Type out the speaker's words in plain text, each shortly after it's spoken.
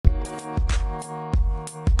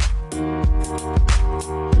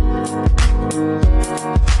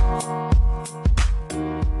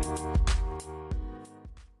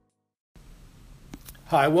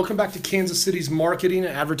Hi, welcome back to Kansas City's Marketing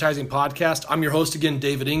and Advertising Podcast. I'm your host again,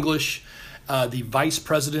 David English, the Vice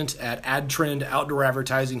President at AdTrend Outdoor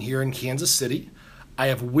Advertising here in Kansas City. I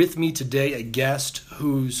have with me today a guest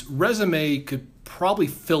whose resume could probably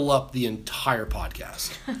fill up the entire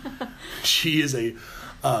podcast. She's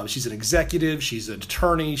an executive, she's an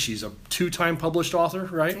attorney, she's a 2-time published author,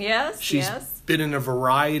 right? Yes, She's been in a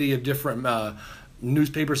variety of different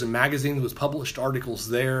newspapers and magazines with published articles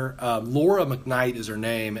there. Laura McKnight is her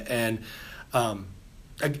name, and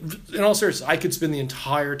in all seriousness, I could spend the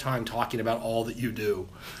entire time talking about all that you do,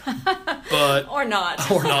 but or not.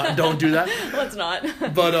 Don't do that. Let's not.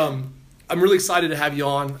 But I'm really excited to have you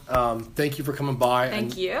on. Thank you for coming by.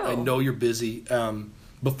 Thank you. I know you're busy.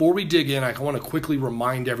 Before we dig in, I want to quickly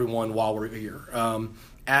remind everyone while we're here.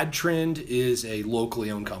 AdTrend is a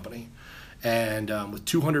locally owned company. And with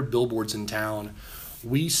 200 billboards in town,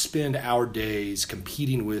 we spend our days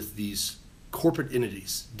competing with these corporate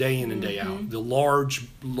entities day in and day out, the large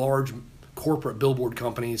corporate billboard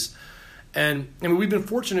companies. And I mean, we've been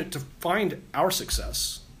fortunate to find our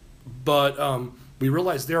success, but we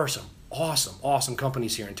realize there are some awesome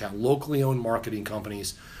companies here in town, locally owned marketing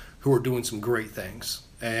companies who are doing some great things.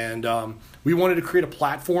 And we wanted to create a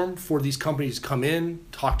platform for these companies to come in,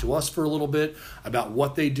 talk to us for a little bit about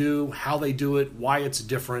what they do, how they do it, why it's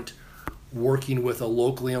different working with a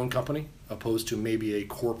locally owned company opposed to maybe a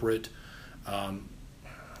corporate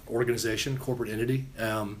organization, corporate entity,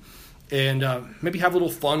 and maybe have a little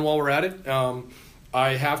fun while we're at it. I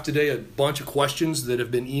have today a bunch of questions that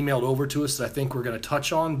have been emailed over to us that I think we're going to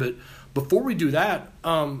touch on. But before we do that,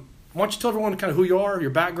 why don't you tell everyone kind of who you are,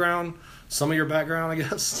 your background, some of your background, I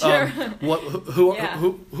guess. Sure.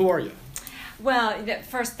 Who are you? Well,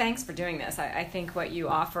 first, thanks for doing this. I think what you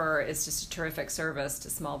offer is just a terrific service to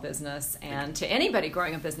small business and to anybody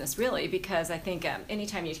growing a business, really, because I think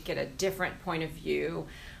anytime you get a different point of view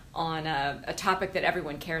on a topic that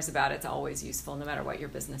everyone cares about, it's always useful, no matter what your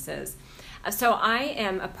business is. So I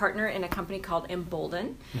am a partner in a company called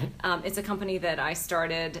Embolden. Mm-hmm. It's a company that I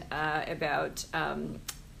started about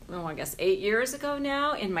 8 years ago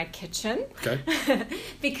now in my kitchen. Okay.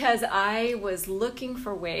 Because I was looking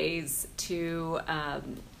for ways to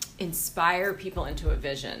inspire people into a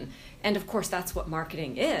vision. And of course, that's what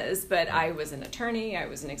marketing is. But I was an attorney, I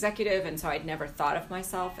was an executive, and so I'd never thought of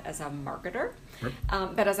myself as a marketer. Right.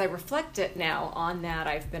 But as I reflect it now on that,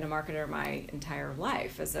 I've been a marketer my entire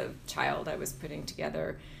life. As a child, I was putting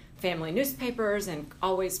together family newspapers and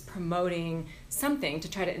always promoting something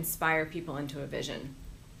to try to inspire people into a vision.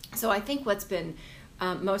 So I think what's been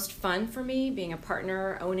most fun for me, being a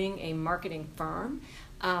partner, owning a marketing firm,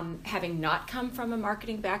 having not come from a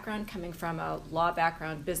marketing background, coming from a law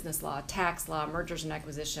background, business law, tax law, mergers and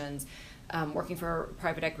acquisitions, working for a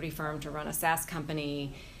private equity firm to run a SaaS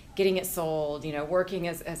company, getting it sold, working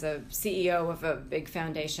as a CEO of a big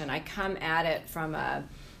foundation. I come at it from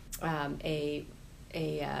a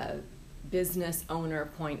business owner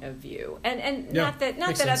point of view, and not that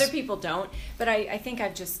other people don't, but I think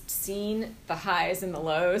I've just seen the highs and the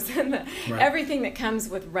lows and everything that comes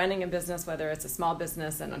with running a business, whether it's a small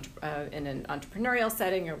business and in an entrepreneurial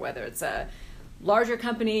setting, or whether it's a larger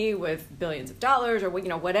company with billions of dollars, or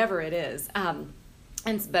whatever it is.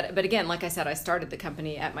 But again, like I said, I started the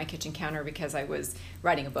company at my kitchen counter because I was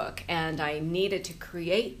writing a book, and I needed to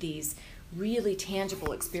create these really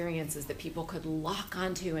tangible experiences that people could lock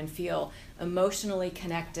onto and feel emotionally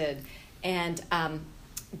connected. And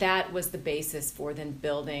that was the basis for then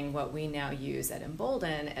building what we now use at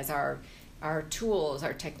Embolden as our tools,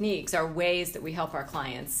 our techniques, our ways that we help our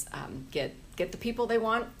clients get the people they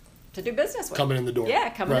want to do business with. Coming in the door.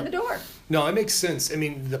 Yeah, coming in the door. No, it makes sense. I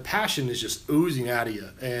mean, the passion is just oozing out of you.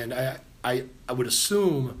 And I would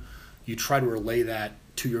assume you try to relay that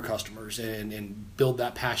to your customers and build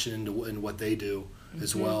that passion into what they do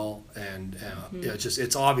as well. And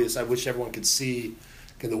it's obvious. I wish everyone could see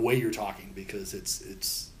the way you're talking, because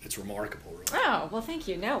it's remarkable, really. Oh, well, thank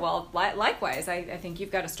you. No, well, likewise, I think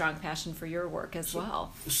you've got a strong passion for your work as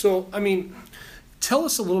well. So, I mean, tell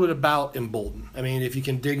us a little bit about Embolden. I mean, if you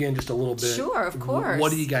can dig in just a little bit. Sure, of course.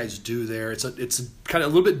 What do you guys do there? It's kind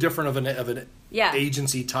of a little bit different of an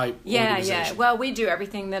agency type organization. Yeah. Well, we do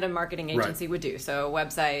everything that a marketing agency would do. So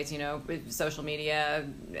websites, social media,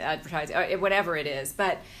 advertising, whatever it is.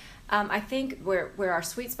 But I think where our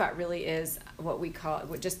sweet spot really is what we call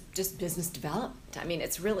just business development. I mean,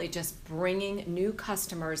 it's really just bringing new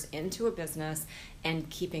customers into a business and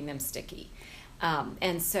keeping them sticky.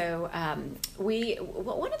 And so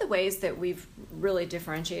one of the ways that we've really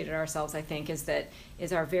differentiated ourselves, I think,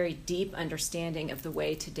 is our very deep understanding of the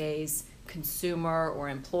way today's consumer or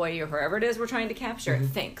employee or whoever it is we're trying to capture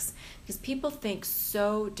thinks. Because people think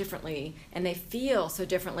so differently and they feel so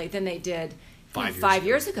differently than they did 5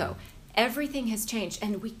 years ago. Everything has changed,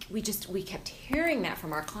 and we kept hearing that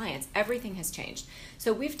from our clients. Everything has changed.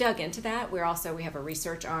 So we've dug into that. We have a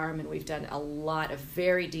research arm, and we've done a lot of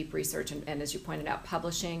very deep research, and as you pointed out,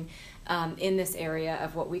 publishing in this area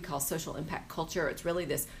of what we call social impact culture. It's really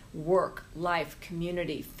this work, life,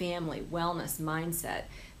 community, family, wellness mindset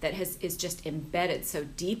that is just embedded so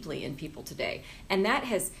deeply in people today, and that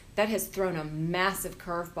has thrown a massive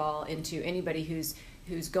curveball into anybody who's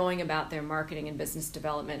going about their marketing and business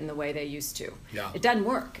development in the way they used to. Yeah. It doesn't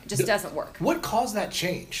work. It just doesn't work. What caused that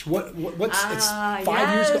change? It's 5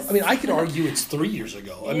 years ago? I mean, I could argue it's 3 years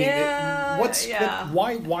ago. I mean,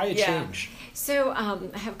 why a change? So I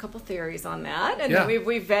have a couple theories on that, and then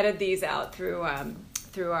we've vetted these out through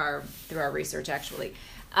our research, actually.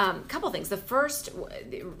 Couple things. The first,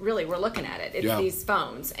 really, we're looking at it. It's these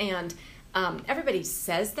phones, and everybody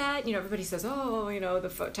says that. Everybody says,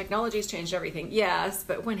 the technology has changed everything. Yes,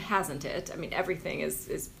 but when hasn't it? I mean, everything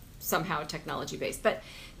is somehow technology based. But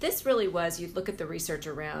this really was, you look at the research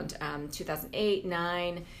around 2008,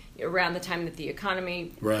 2009, around the time that the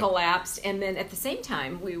economy collapsed, and then at the same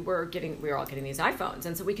time we were all getting these iPhones,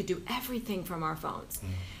 and so we could do everything from our phones.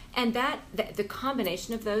 And the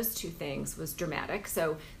combination of those two things was dramatic.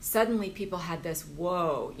 So suddenly people had this,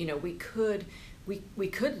 whoa, we could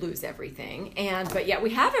lose everything, but yet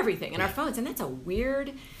we have everything in our phones, and that's a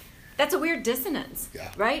weird dissonance,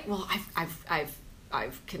 right? Well, I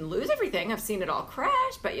can lose everything. I've seen it all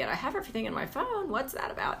crash, but yet I have everything in my phone. What's that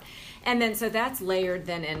about? And then so that's layered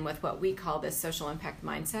then in with what we call this social impact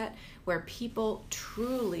mindset, where people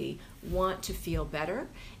truly want to feel better,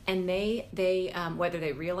 and they whether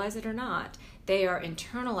they realize it or not, they are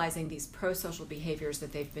internalizing these pro-social behaviors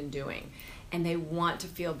that they've been doing, and they want to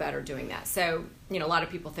feel better doing that. So, a lot of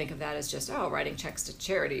people think of that as just, writing checks to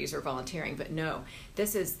charities or volunteering, but no,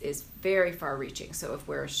 this is very far-reaching. So if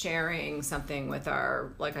we're sharing something with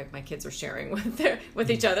like my kids are sharing with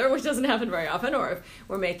each other, which doesn't happen very often, or if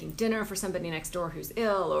we're making dinner for somebody next door who's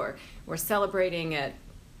ill, or we're celebrating at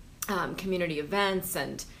community events,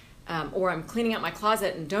 and or I'm cleaning out my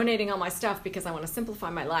closet and donating all my stuff because I want to simplify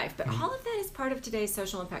my life. But all of that is part of today's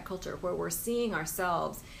social impact culture, where we're seeing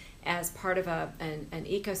ourselves as part of an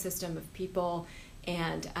ecosystem of people,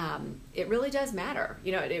 and it really does matter.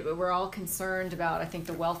 We're all concerned about, I think,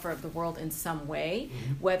 the welfare of the world in some way,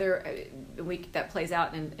 whether that plays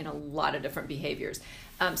out in a lot of different behaviors.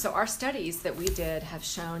 So our studies that we did have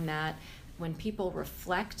shown that when people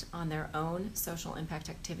reflect on their own social impact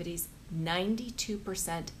activities,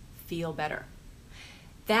 92% feel better.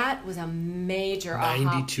 That was a major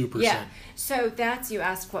 92%. Yeah. So you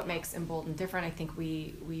asked what makes Embolden different. I think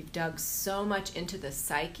we've dug so much into the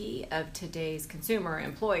psyche of today's consumer,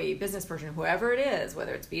 employee, business person, whoever it is,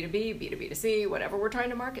 whether it's B2B, B2B2C, whatever we're trying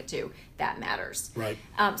to market to, that matters. Right.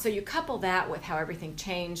 So you couple that with how everything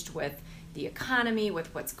changed with the economy, with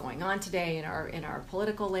what's going on today in our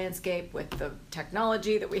political landscape, with the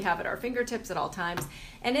technology that we have at our fingertips at all times,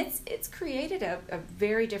 and it's created a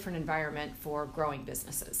very different environment for growing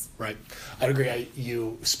businesses. Right, I'd agree.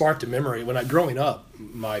 You sparked a memory. Growing up,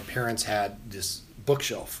 my parents had this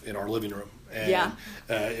bookshelf in our living room, and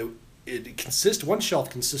one shelf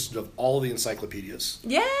consisted of all the encyclopedias.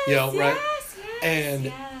 Yes, right? Yes.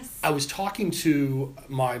 And I was talking to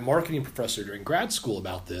my marketing professor during grad school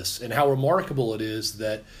about this, and how remarkable it is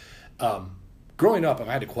that growing up, if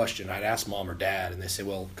I had a question, I'd ask mom or dad, and they say,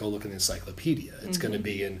 well, go look in the encyclopedia. It's going to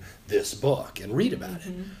be in this book, and read about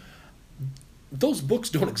it. Those books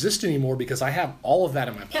don't exist anymore because I have all of that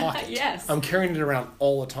in my pocket. Yes. I'm carrying it around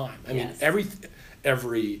all the time. I mean,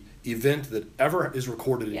 every event that ever is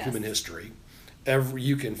recorded in human history,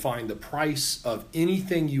 you can find the price of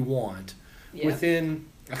anything you want within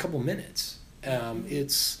a couple minutes.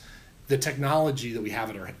 It's the technology that we have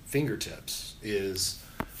at our fingertips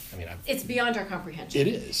it's beyond our comprehension. It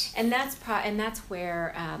is, and that's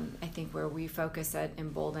where I think where we focus at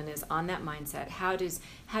Embolden is on that mindset. How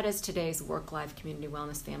does today's work, life, community,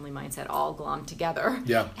 wellness, family mindset all glom together?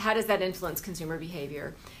 Yeah. How does that influence consumer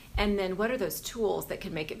behavior? And then what are those tools that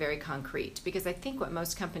can make it very concrete? Because I think what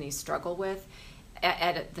most companies struggle with,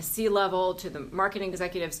 at the C-level to the marketing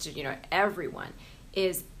executives to everyone,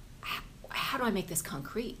 is how do I make this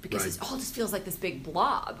concrete? Because it all just feels like this big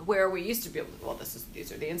blob, where we used to be able to,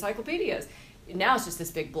 these are the encyclopedias. Now it's just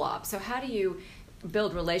this big blob. So how do you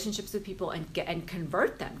build relationships with people and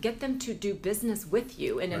convert them, get them to do business with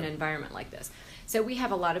you in an environment like this? So we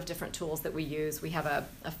have a lot of different tools that we use. We have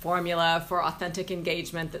a formula for authentic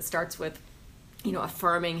engagement that starts with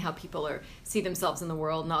affirming how people see themselves in the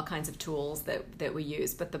world and all kinds of tools that we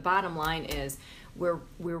use. But the bottom line is we're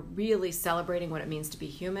really celebrating what it means to be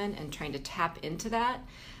human and trying to tap into that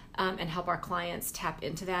and help our clients tap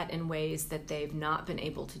into that in ways that they've not been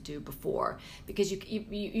able to do before. Because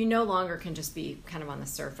you no longer can just be kind of on the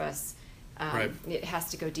surface. Right. It has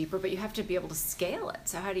to go deeper, but you have to be able to scale it.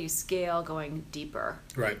 So how do you scale going deeper?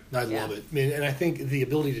 Right. I love it. I mean, and I think the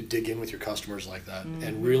ability to dig in with your customers like that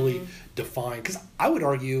and really define, because I would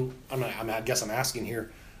argue, I guess I'm asking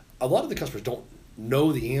here, a lot of the customers don't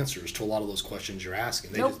know the answers to a lot of those questions you're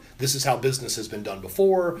asking. This is how business has been done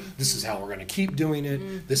before. This is how we're going to keep doing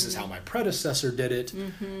it. This is how my predecessor did it.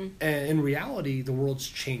 And in reality, the world's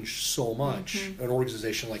changed so much. An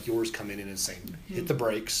organization like yours coming in and saying, hit the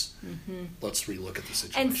brakes. Let's relook at the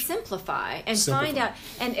situation. And simplify and find out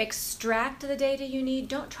and extract the data you need.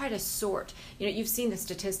 Don't try to sort. You've seen the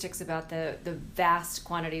statistics about the vast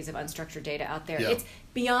quantities of unstructured data out there. Yeah. It's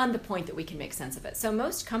beyond the point that we can make sense of it. So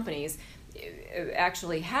most companies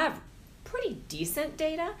actually have pretty decent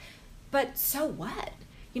data, but so what?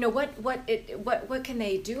 What can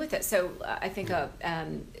they do with it? So I think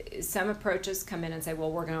some approaches come in and say,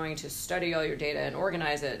 well, we're going to study all your data and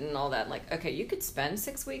organize it and all that. Like, okay, you could spend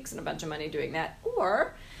 6 weeks and a bunch of money doing that,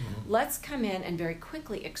 or let's come in and very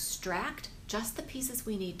quickly extract just the pieces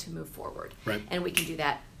we need to move forward. Right. And we can do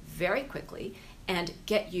that very quickly and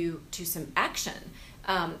get you to some action.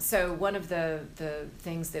 So one of the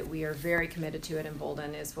things that we are very committed to at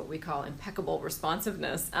Embolden is what we call impeccable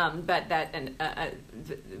responsiveness,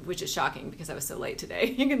 which is shocking because I was so late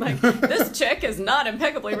today. You can this chick is not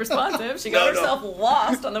impeccably responsive. She got herself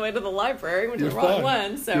lost on the way to the library, went to the wrong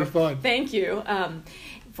one. So thank you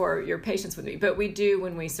for your patience with me. But we do,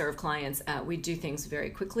 when we serve clients, we do things very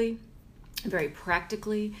quickly, very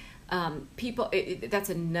practically. That's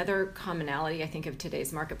another commonality, I think, of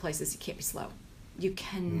today's marketplace is you can't be slow. You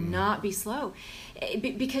cannot be slow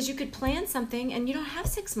because you could plan something and you don't have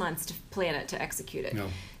 6 months to plan it, to execute it. No.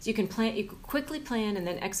 So you can quickly plan and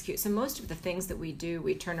then execute. So most of the things that we do,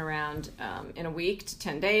 we turn around in a week to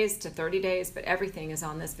 10 days to 30 days, but everything is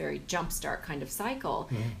on this very jumpstart kind of cycle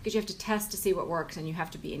because you have to test to see what works and you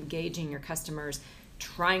have to be engaging your customers,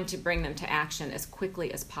 trying to bring them to action as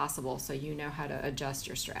quickly as possible so you know how to adjust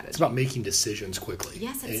your strategy. It's about making decisions quickly.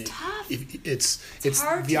 Yes, it's tough. It's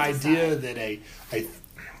hard the to idea decide.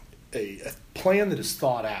 that a plan that is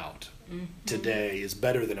thought out today is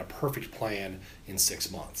better than a perfect plan in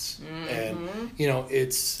 6 months. And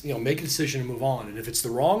it's make a decision and move on. And if it's the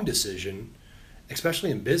wrong decision,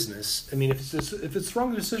 especially in business, I mean, if it's the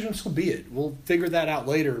wrong decision, so be it. We'll figure that out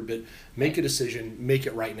later, but make a decision, make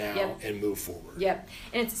it right now, and move forward. Yep.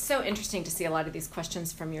 And it's so interesting to see a lot of these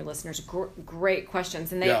questions from your listeners. Great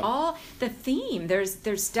questions. And they all, the theme, there's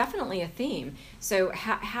definitely a theme. So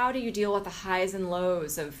how do you deal with the highs and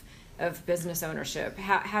lows of business ownership?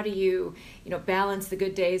 How do you balance the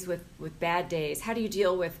good days with bad days? How do you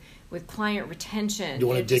deal with client retention? You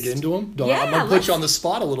want to dig into them? Yeah, I'm going to put you on the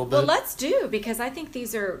spot a little bit. Well, let's do, because I think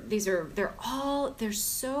they're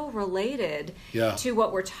so related to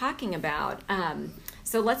what we're talking about.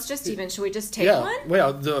 So let's just should we just take one?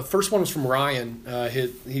 Well, the first one was from Ryan.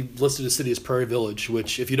 He listed a city as Prairie Village,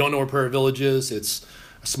 which, if you don't know where Prairie Village is, it's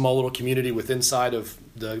a small little community inside of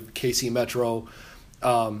the KC Metro.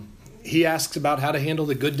 He asks about how to handle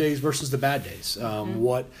the good days versus the bad days.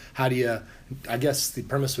 How do you, I guess the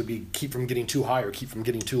premise would be keep from getting too high or keep from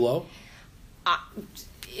getting too low?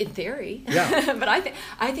 In theory. Yeah. But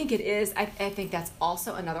I think it is, I think that's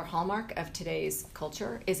also another hallmark of today's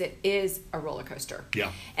culture, is it is a roller coaster.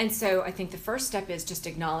 Yeah. And so I think the first step is just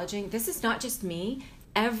acknowledging this is not just me.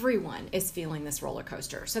 Everyone is feeling this roller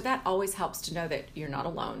coaster. So that always helps to know that you're not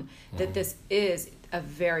alone, that this is a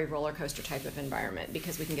very roller coaster type of environment,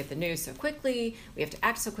 because we can get the news so quickly, we have to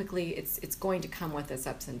act so quickly, it's going to come with its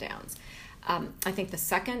ups and downs. I think the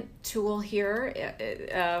second tool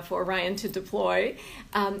here for Ryan to deploy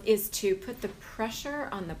is to put the pressure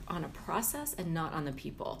on a process and not on the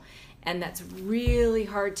people. And that's really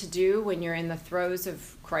hard to do when you're in the throes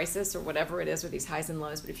of crisis or whatever it is with these highs and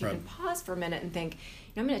lows. But if you can pause for a minute and think,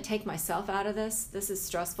 I'm going to take myself out of this. This is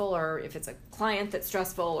stressful. Or if it's a client that's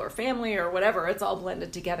stressful, or family, or whatever, it's all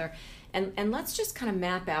blended together. And let's just kind of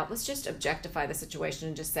map out, let's just objectify the situation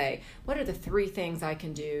and just say, what are the 3 things I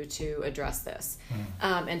can do to address this?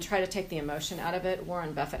 And try to take the emotion out of it.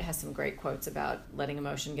 Warren Buffett has some great quotes about letting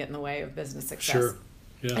emotion get in the way of business success. Sure.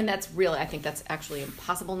 Yeah. And that's really, I think that's actually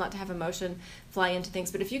impossible not to have emotion fly into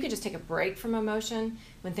things. But if you could just take a break from emotion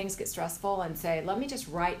when things get stressful and say, let me just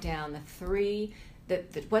write down the 3,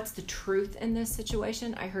 what's the truth in this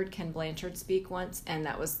situation? I heard Ken Blanchard speak once, and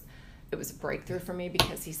that was it was a breakthrough for me,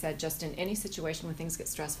 because he said, just in any situation when things get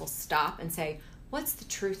stressful, stop and say, what's the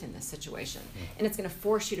truth in this situation? And it's going to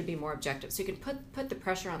force you to be more objective. So you can put the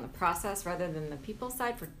pressure on the process rather than the people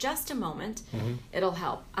side for just a moment. It'll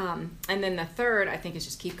help. And then the third, I think, is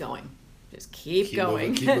just keep going. Just keep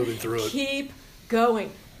going. Keep moving through it. Keep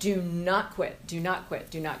going. Do not quit. Do not quit.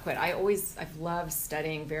 Do not quit. I've loved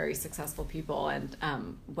studying very successful people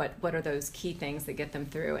and what are those key things that get them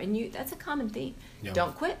through. And that's a common theme. Yeah.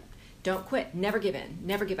 Don't quit. Don't quit. Never give in.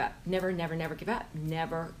 Never give up. Never, never, never give up.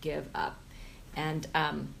 Never give up. And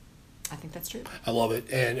I think that's true. I love it.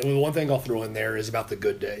 And one thing I'll throw in there is about the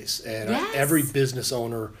good days. And Yes. every business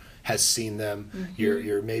owner has seen them.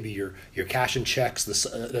 Maybe you're cashing checks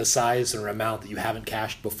the size or amount that you haven't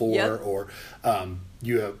cashed before, Yep. or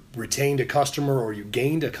you have retained a customer, or you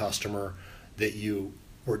gained a customer that you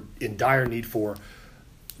were in dire need for.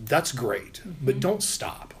 That's great, but don't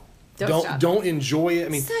stop. Don't enjoy it. I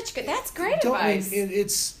mean, that's great advice.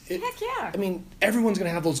 Heck yeah. I mean, everyone's going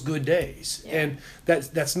to have those good days, and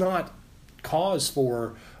that's not cause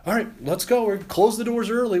for, all right, let's go. Or close the doors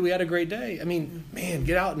early. We had a great day. I mean, man,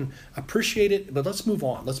 get out and appreciate it, but let's move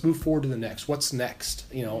on. Let's move forward to the next. What's next?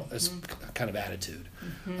 This kind of attitude.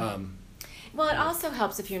 Well, it also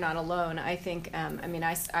helps if you're not alone. I think,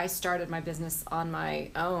 I started my business on my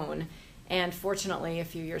own, and fortunately, a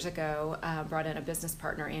few years ago, brought in a business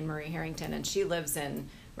partner, Anne Marie Harrington, and she lives in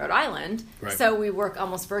Rhode Island. Right. So we work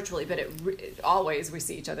almost virtually, but always we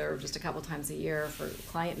see each other just a couple times a year for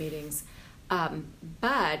client meetings.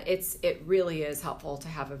 But it really is helpful to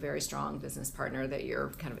have a very strong business partner that you're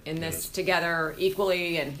kind of in this together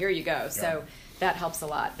equally, and here you go. So that helps a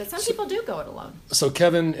lot. But some people do go it alone. So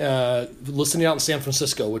Kevin, listening out in San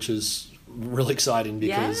Francisco, which is really exciting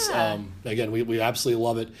because again, we absolutely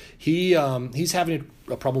love it. He's having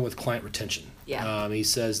a problem with client retention. Yeah. He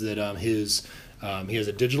says that he has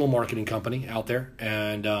a digital marketing company out there,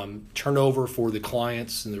 and turnover for the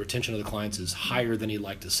clients and the retention of the clients is higher than he'd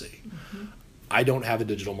like to see. I don't have a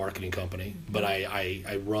digital marketing company, but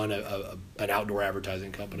I run an outdoor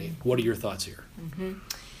advertising company. What are your thoughts here?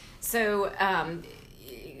 So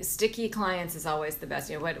sticky clients is always the best.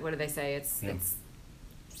 What do they say?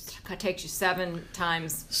 It takes you 7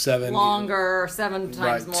 times longer, 7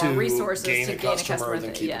 times more resources to gain a customer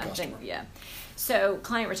than keep a customer. So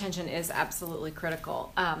client retention is absolutely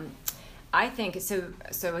critical. I think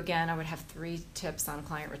so. Again, I would have 3 tips on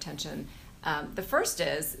client retention. The first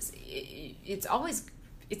is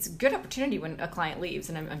it's a good opportunity when a client leaves,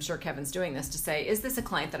 and I'm sure Kevin's doing this, to say, is this a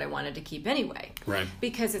client that I wanted to keep anyway? Right.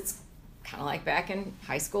 Because it's kind of like back in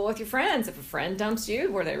high school with your friends. If a friend dumps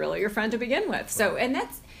you, were they really your friend to begin with? So, and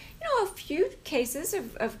that's, a few cases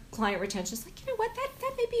of client retention. It's like,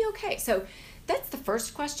 that may be okay. So that's the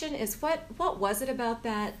first question, is what was it about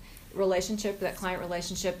that relationship, that client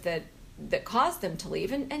relationship, that caused them to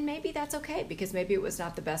leave, and maybe that's okay, because maybe it was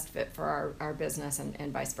not the best fit for our business,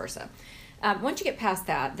 and vice versa. Once you get past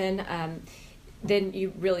that, then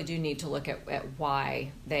you really do need to look at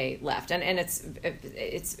why they left, and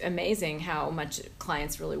it's amazing how much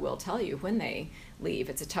clients really will tell you when they leave.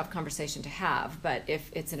 It's a tough conversation to have, but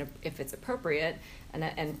if it's appropriate,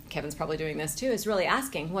 and Kevin's probably doing this too, is really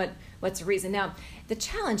asking what's the reason. Now, the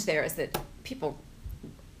challenge there is that people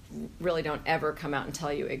really don't ever come out and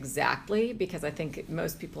tell you exactly, because I think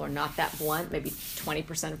most people are not that blunt. Maybe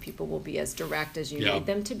 20% of people will be as direct as you need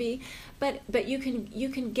them to be, but you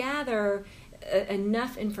can gather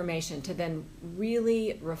enough information to then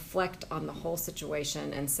really reflect on the whole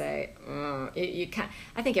situation and say,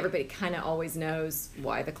 I think everybody kind of always knows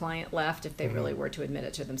why the client left if they really were to admit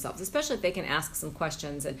it to themselves, especially if they can ask some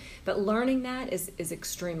questions. But learning that is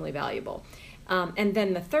extremely valuable. And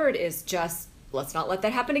then the third is just, let's not let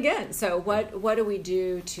that happen again. So what do we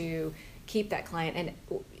do to keep that client? And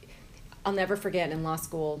I'll never forget, in law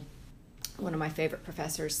school, one of my favorite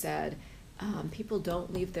professors said, people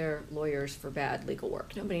don't leave their lawyers for bad legal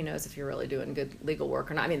work. Nobody knows if you're really doing good legal work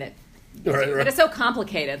or not. I mean, but it's so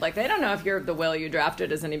complicated. Like, they don't know if the will you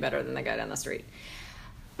drafted is any better than the guy down the street.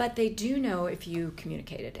 But they do know if you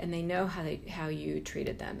communicated, and they know how you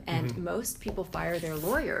treated them. And most people fire their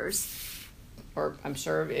lawyers, or I'm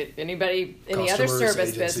sure any other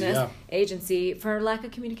service agency, for lack of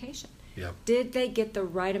communication. Yeah. Did they get the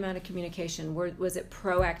right amount of communication? Was it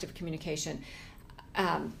proactive communication?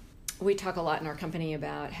 We talk a lot in our company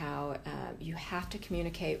about how you have to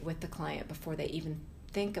communicate with the client before they even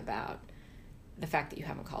think about the fact that you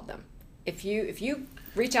haven't called them. If you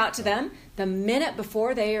reach out to them the minute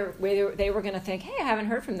before they were going to think, hey, I haven't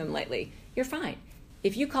heard from them lately, you're fine.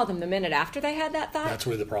 If you call them the minute after they had that thought, that's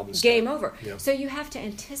where the problem's game over. Yeah. So you have to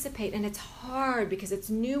anticipate, and it's hard because it's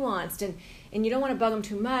nuanced, and you don't want to bug them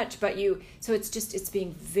too much, but so it's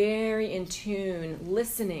being very in tune,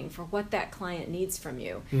 listening for what that client needs from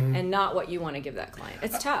you, and not what you want to give that client.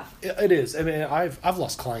 It's tough. It is. I mean, I've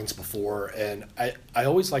lost clients before, and I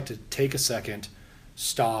always like to take a second,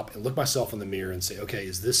 stop, and look myself in the mirror and say, okay,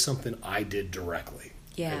 is this something I did directly?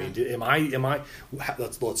 Yeah. I mean, am I?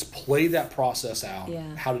 Let's play that process out.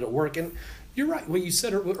 Yeah. How did it work? And you're right. What you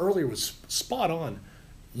said earlier was spot on.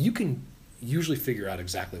 You can usually figure out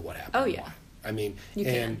exactly what happened. Oh, yeah. Why. I mean, you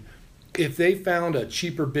can. If they found a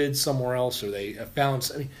cheaper bid somewhere else, or they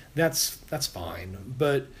found, I mean, that's fine.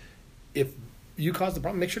 But if you caused the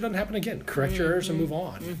problem, make sure it doesn't happen again. Correct your errors and move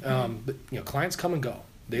on. But clients come and go.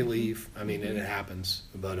 They leave. I mean, and it happens.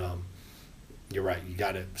 But you're right. You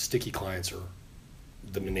got to sticky clients are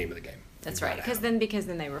the name of the game. That's right. Because then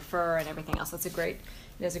they refer and everything else. That's a great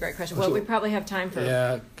question. Well, So, we probably have time for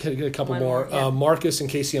get a couple one more. more, yeah. Marcus in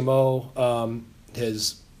KCMO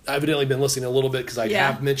has evidently been listening a little bit because I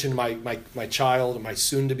have mentioned my child, my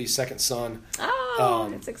soon-to-be second son. Oh,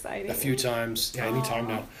 that's exciting. A few times. Yeah, anytime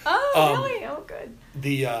now. Oh, really? Oh, good.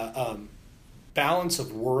 The balance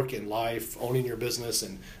of work and life, owning your business,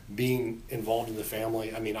 and being involved in the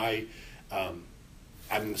family. I mean,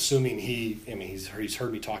 I'm assuming he's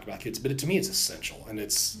heard me talk about kids, but to me it's essential, and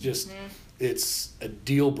it's just it's a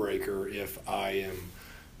deal breaker if I am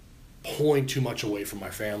pulling too much away from my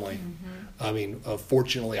family. I mean,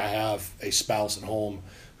 fortunately, I have a spouse at home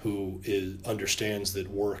who understands that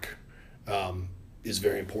work is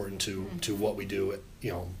very important to what we do,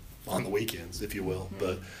 on the weekends, if you will.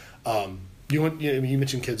 But you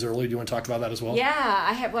mentioned kids earlier. Do you want to talk about that as well? Yeah,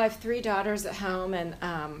 I have 3 daughters at home, and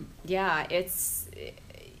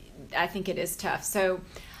I think it is tough. So,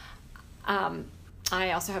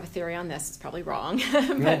 I also have a theory on this. It's probably wrong,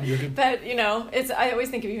 but you're good. But I always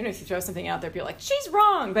think even if you throw something out there, people are like, she's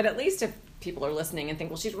wrong. But at least if people are listening and think,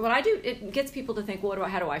 well, what I do, it gets people to think, well,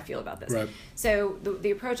 how do I feel about this? Right. So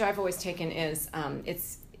the approach I've always taken is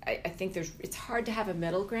I think it's hard to have a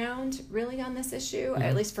middle ground really on this issue,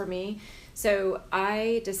 at least for me. So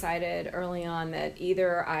I decided early on that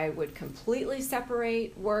either I would completely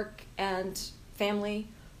separate work and family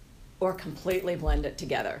or completely blend it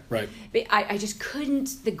together. Right. But I just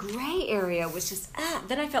couldn't, the gray area was just,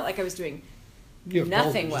 then I felt like I was doing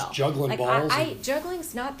nothing well. Just juggling like balls.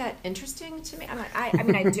 Juggling's not that interesting to me.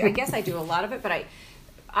 I guess I do a lot of it, but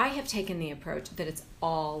I have taken the approach that it's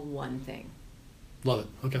all one thing. Love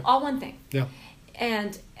it. Okay. All one thing. Yeah.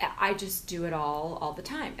 And I just do it all the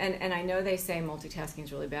time. And I know they say multitasking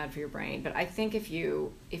is really bad for your brain, but I think if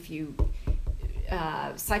you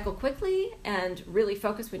cycle quickly and really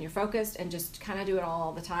focus when you're focused and just kind of do it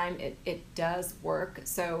all the time, it does work.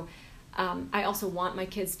 So I also want my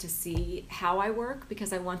kids to see how I work,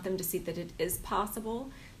 because I want them to see that it is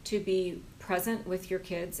possible to be present with your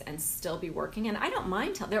kids and still be working. And I don't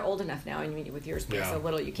mind they're old enough now, and with yours being so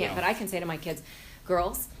little you can't, but I can say to my kids,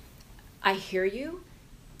 girls, I hear you.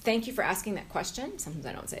 Thank you for asking that question. Sometimes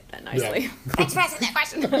I don't say it that nicely. Yeah. Thanks for asking that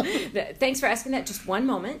question. Thanks for asking that. Just one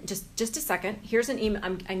moment. Just a second. Here's an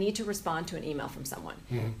email. I need to respond to an email from someone.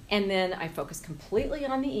 And then I focus completely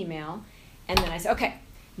on the email. And then I say, okay,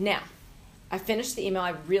 now I finished the email.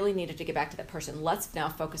 I really needed to get back to that person. Let's now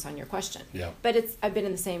focus on your question. Yeah. But I've been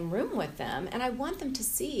in the same room with them, and I want them to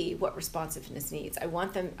see what responsiveness needs. I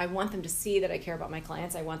want them to see that I care about my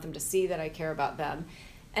clients. I want them to see that I care about them.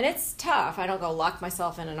 And it's tough. I don't go lock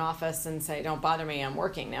myself in an office and say, don't bother me, I'm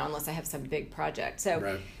working now, unless I have some big project. So,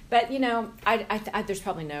 right. But, I there's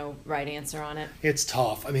probably no right answer on it. It's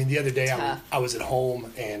tough. I mean, the other day I was at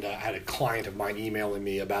home, and I had a client of mine emailing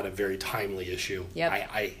me about a very timely issue. Yep.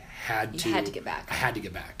 I had to get back. I had to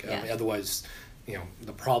get back. Yeah. Otherwise,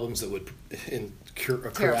 the problems that would occur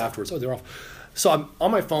Terrible. afterwards, they're off. So I'm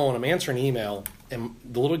on my phone, I'm answering email, and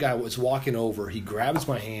the little guy was walking over. He grabs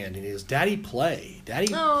my hand, and he goes, Daddy, play. Daddy,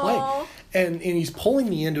 Aww. play. And he's pulling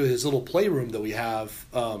me into his little playroom that we have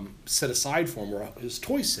set aside for him, or his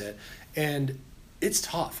toy set. And it's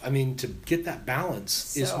tough. I mean, to get that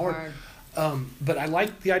balance is hard. But I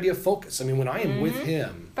like the idea of focus. I mean, when I am with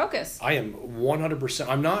him, focus. I am 100%.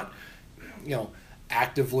 I'm not,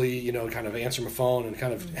 actively, kind of answering my phone and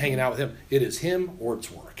kind of hanging out with him. It is him or it's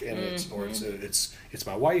work, and it's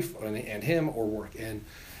my wife and him or work. And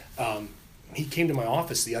he came to my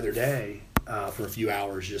office the other day for a few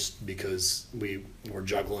hours just because we were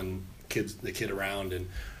juggling the kid around and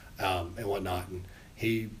whatnot. And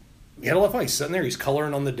he had a lot of fun. He's sitting there, he's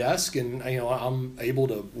coloring on the desk, and I'm able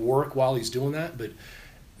to work while he's doing that. But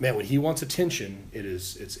man, when he wants attention,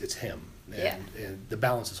 it's him, and the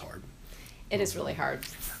balance is hard. It is really hard.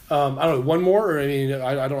 I don't know, one more, or I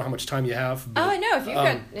don't know how much time you have. But, no, if you've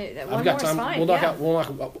got one I've got more time. is fine. We'll knock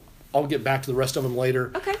out. I'll get back to the rest of them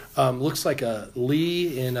later. Okay. Looks like a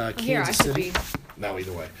Lee in Kansas Here, I should City. be. No,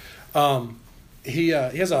 either way. He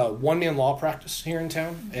has a one-man law practice here in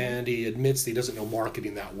town, and he admits that he doesn't know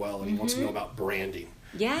marketing that well, and he wants to know about branding.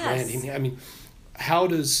 Yes. Branding. I mean, how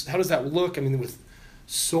does that look? I mean, with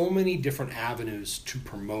so many different avenues to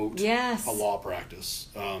promote Yes. a law practice.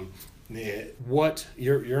 What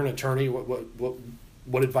you're an attorney.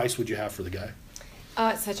 What advice would you have for the guy? Oh,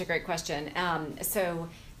 it's such a great question. So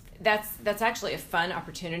that's actually a fun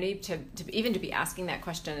opportunity to even to be asking that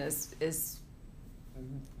question is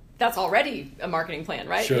that's already a marketing plan,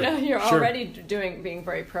 right? Sure. You're Sure. already being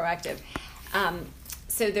very proactive.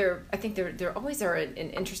 So I think there always are an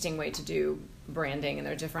interesting way to do branding, and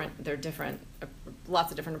they're different,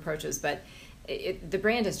 lots of different approaches, but the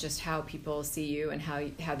brand is just how people see you and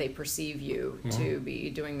how they perceive you to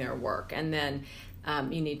be doing their work, and then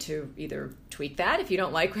you need to either tweak that if you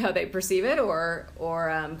don't like how they perceive it, or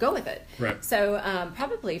go with it. Right. So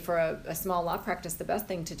probably for a small law practice, the best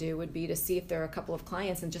thing to do would be to see if there are a couple of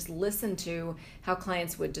clients and just listen to how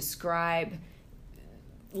clients would describe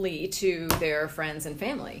Lee to their friends and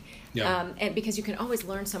family. Yeah. And because you can always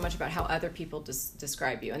learn so much about how other people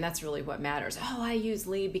describe you, and that's really what matters. Oh, I use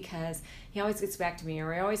Lee because he always gets back to me,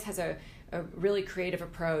 or he always has a really creative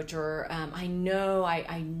approach, or I know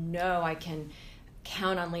I can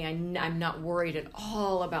count on Lee. I'm not worried at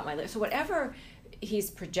all about my life. So whatever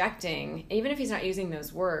he's projecting, even if he's not using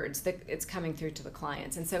those words, it's coming through to the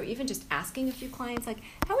clients. And so even just asking a few clients, like,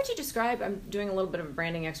 how would you describe, I'm doing a little bit of a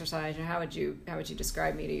branding exercise, or how would you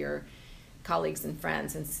describe me to your colleagues and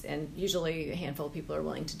friends? And usually a handful of people are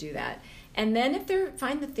willing to do that. And then if they're,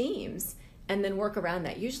 find the themes and then work around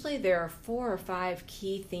that. Usually there are 4 or 5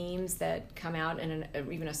 key themes that come out in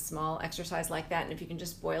even a small exercise like that. And if you can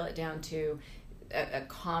just boil it down to a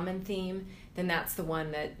common theme, then that's the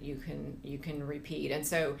one that you can repeat. And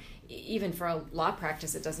so even for a law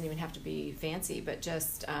practice, it doesn't even have to be fancy, but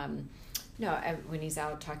just when he's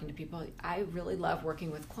out talking to people, I really love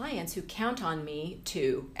working with clients who count on me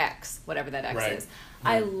to X, whatever that X Right. is.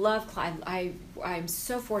 Right. I love I'm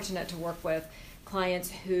so fortunate to work with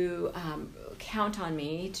clients who count on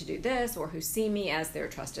me to do this, or who see me as their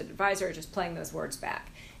trusted advisor, just playing those words back.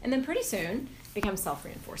 And then pretty soon becomes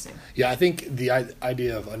self-reinforcing. Yeah, I think the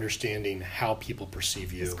idea of understanding how people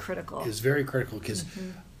perceive you It's critical. is very critical, because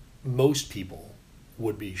most people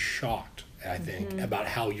would be shocked, I think, about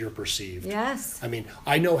how you're perceived. Yes. I mean,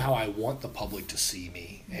 I know how I want the public to see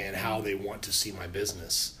me and how they want to see my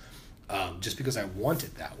business. Just because I want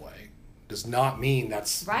it that way does not mean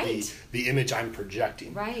that's Right. the image I'm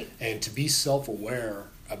projecting. Right. And to be self-aware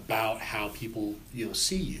about how people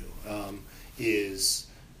see you is,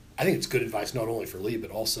 I think it's good advice, not only for Lee,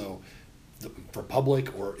 but also for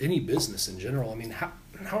public or any business in general. I mean,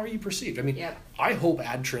 how are you perceived? I mean, Yep. I hope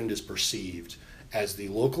AdTrend is perceived as the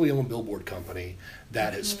locally owned billboard company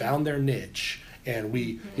that has found their niche, and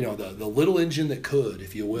we, the little engine that could,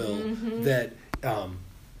 if you will, that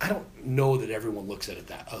I don't know that everyone looks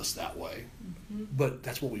at us that way, but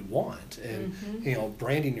that's what we want. And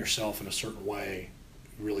branding yourself in a certain way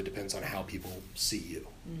really depends on how people see you.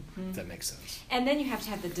 If that makes sense. And then you have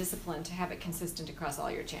to have the discipline to have it consistent across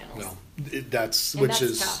all your channels. Well, that's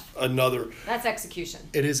tough. Another. That's execution.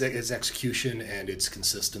 It's execution, and it's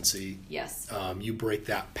consistency. Yes. You break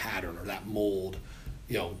that pattern or that mold,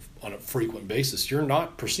 on a frequent basis. You're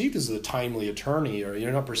not perceived as a timely attorney, or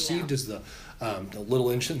you're not perceived as the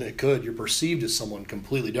little engine that could. You're perceived as someone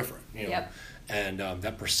completely different. Yep. And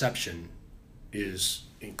that perception is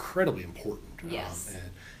incredibly important. Yes.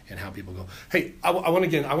 And how people go. Hey, I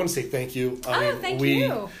want to say thank you. Thank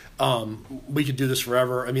you. We could do this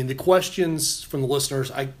forever. I mean, the questions from the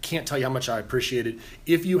listeners, I can't tell you how much I appreciate it.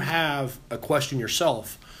 If you have a question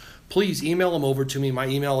yourself, please email them over to me. My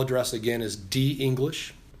email address again is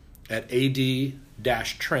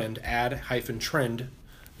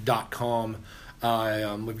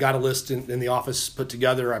denglish@ad-trend.com. We've got a list in the office put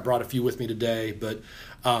together. I brought a few with me today, but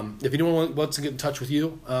if anyone wants to get in touch with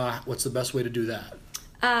you, what's the best way to do that?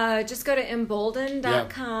 Just go to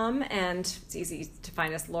embolden.com, and it's easy to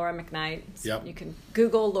find us, Laura McKnight. Yep. You can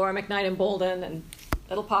Google Laura McKnight Embolden, and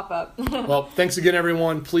it'll pop up. Well, thanks again,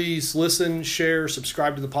 everyone. Please listen, share,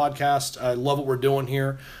 subscribe to the podcast. I love what we're doing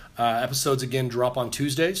here. Episodes, again, drop on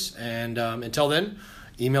Tuesdays. And until then,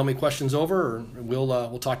 email me questions over, and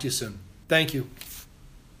we'll talk to you soon. Thank you.